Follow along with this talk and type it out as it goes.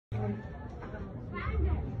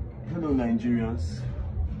Hello Nigerians,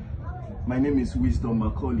 my name is Wisdom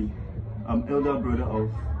Macaulay. I'm elder brother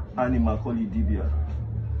of Annie Macaulay Idibia.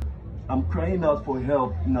 I'm crying out for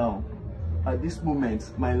help now. At this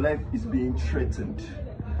moment, my life is being threatened.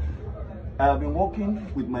 I have been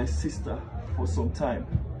working with my sister for some time,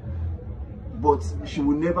 but she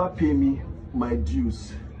will never pay me my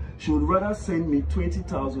dues. She would rather send me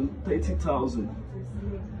 20,000, 30,000,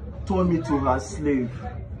 turn me to her slave.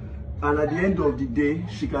 And at the end of the day,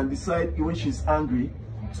 she can decide when she's angry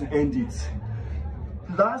to end it.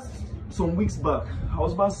 Some weeks back, her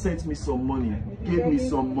husband sent me some money, gave me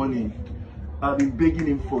some money. I've been begging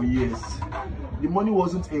him for years. The money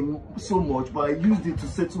wasn't so much, but I used it to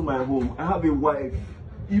settle my home. I have a wife.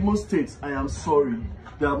 Imo State, I am sorry.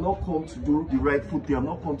 They have not come to do the rightful thing. I'm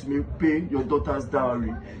not come to pay your daughter's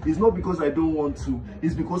dowry. It's not because I don't want to.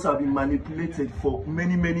 It's because I've been manipulated for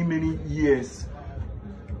many years.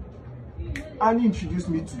 Annie introduced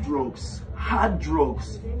me to drugs, hard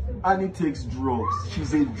drugs. Annie takes drugs.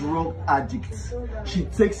 She's a drug addict. She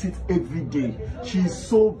takes it every day. She is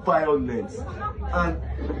so violent. And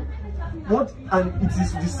it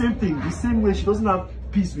is the same thing, the same way. She doesn't have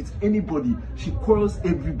peace with anybody. She quarrels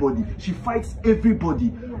everybody. She fights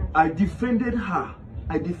everybody. I defended her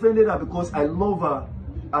because I love her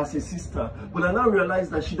as a sister. But I now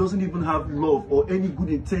realize that she doesn't even have love or any good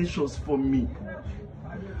intentions for me.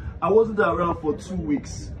 I wasn't around for 2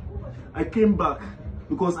 weeks. I came back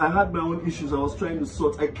because I had my own issues I was trying to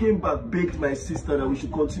sort. I came back, begged my sister that we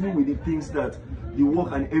should continue with the things, that the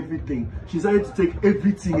work and everything. She decided to take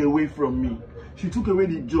everything away from me. She took away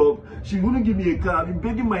the job. She wouldn't give me a car. I've been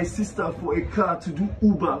begging my sister for a car to do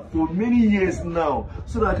Uber for many years now,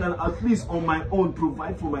 so that I can at least on my own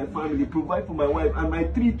provide for my family, provide for my wife and my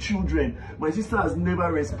 3 children. My sister has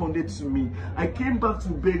never responded to me. I came back to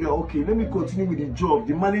beg her, okay, let me continue with the job,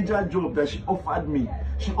 the manager job that she offered me.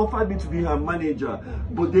 She offered me to be her manager,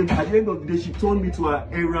 but then at the end of the day, she turned me to her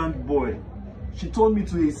errand boy. She turned me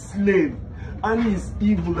to a slave. Annie is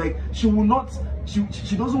evil. Like, she will not,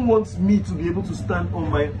 she doesn't want me to be able to stand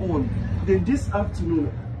on my own. Then this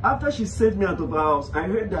afternoon, after she sent me out of her house, I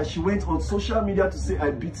heard that she went on social media to say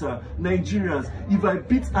I beat her. Nigerians, if I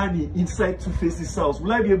beat Annie inside Two-Face's house,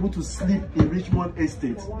 will I be able to sleep in Richmond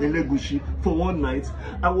Estate in Legushi for one night?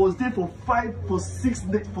 I was there for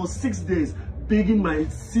 6 days, begging my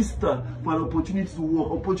sister for an opportunity to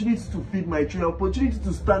work, opportunity to feed my children, opportunity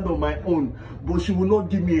to stand on my own, but she will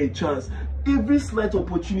not give me a chance. Every slight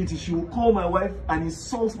opportunity, she will call my wife and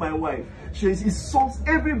insult my wife. She insults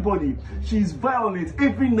everybody. She is violent.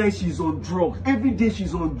 Every night she's on drugs. Every day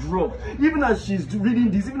she's on drugs. Even as she's reading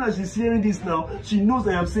this, even as she's hearing this now, she knows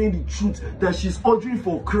I am saying the truth, that she's ordering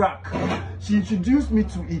for crack. She introduced me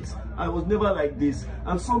to it. I was never like this.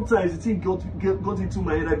 And sometimes the thing got into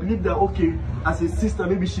my head. I believe that, okay, as a sister,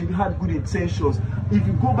 maybe she had good intentions. If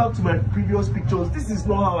you go back to my previous pictures, this is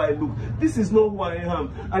not how I look. This is not who I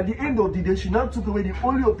am. At the end of the day, she now took away the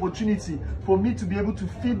only opportunity for me to be able to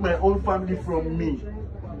feed my own family from me,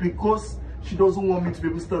 because she doesn't want me to be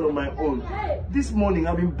able to stand on my own. This morning,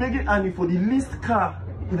 I've been begging Annie for the least car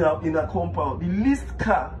in her compound, the least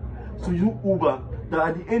car to use Uber, that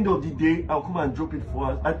at the end of the day, I'll come and drop it for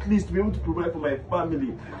her, at least to be able to provide for my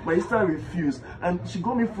family. My sister refused, and she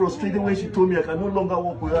got me frustrated when she told me I can no longer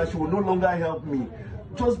work with her, she will no longer help me.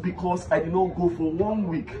 Just because I did not go for 1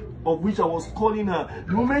 week, of which I was calling her.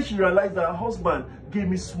 The moment she realized that her husband gave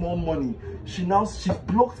me small money, she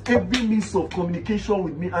blocked every means of communication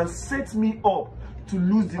with me and set me up to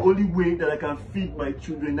lose the only way that I can feed my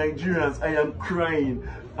children. Nigerians, I am crying.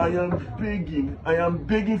 I am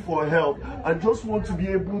begging for help. I just want to be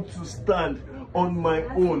able to stand on my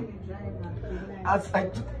own.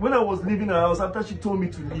 When I was leaving her house, after she told me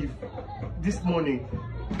to leave this morning,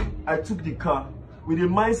 I took the car with a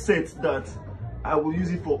mindset that I will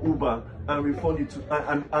use it for Uber and refund it to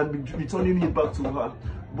and returning it back to her.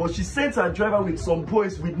 But she sent her driver with some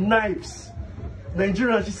boys with knives.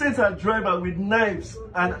 Nigerian, she sent her driver with knives,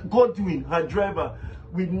 and Godwin, her driver,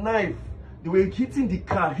 with knife. They were hitting the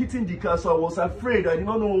car, so I was afraid. I did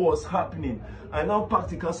not know what was happening. I now parked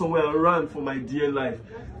the car somewhere and ran for my dear life.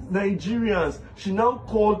 Nigerians, she now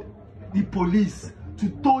called the police to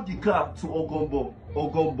tow the car to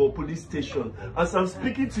Ogombo police station. As I'm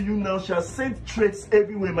speaking to you now, she has sent threats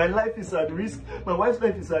everywhere. My life is at risk. My wife's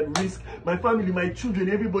life is at risk. My family, my children,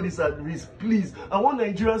 everybody's at risk. Please, I want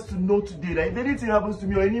Nigerians to know today that if anything happens to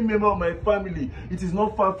me or any member of my family, it is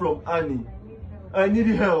not far from Annie. I need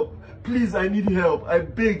help. Please, I need help. I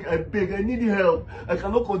beg, I need help. I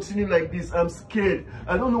cannot continue like this. I'm scared.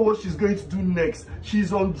 I don't know what she's going to do next.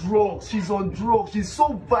 She's on drugs. She's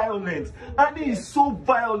so violent. Annie is so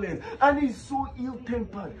violent. Annie is so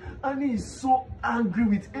ill-tempered. Annie is so angry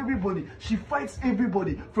with everybody. She fights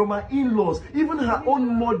everybody, from her in-laws. Even her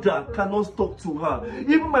own mother cannot talk to her.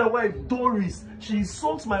 Even my wife, Doris, she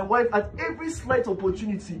insults my wife at every slight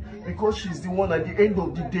opportunity, because she's the one at the end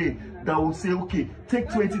of the day that will say, okay, take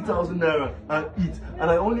 20,000 naira and eat. And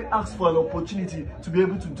I only asked for an opportunity to be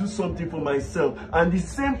able to do something for myself. And the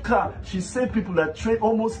same car, she sent people that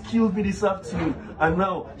almost killed me this afternoon. And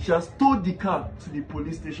now she has towed the car to the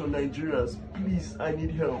police station. Nigerians, please, I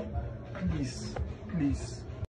need help. Please, please.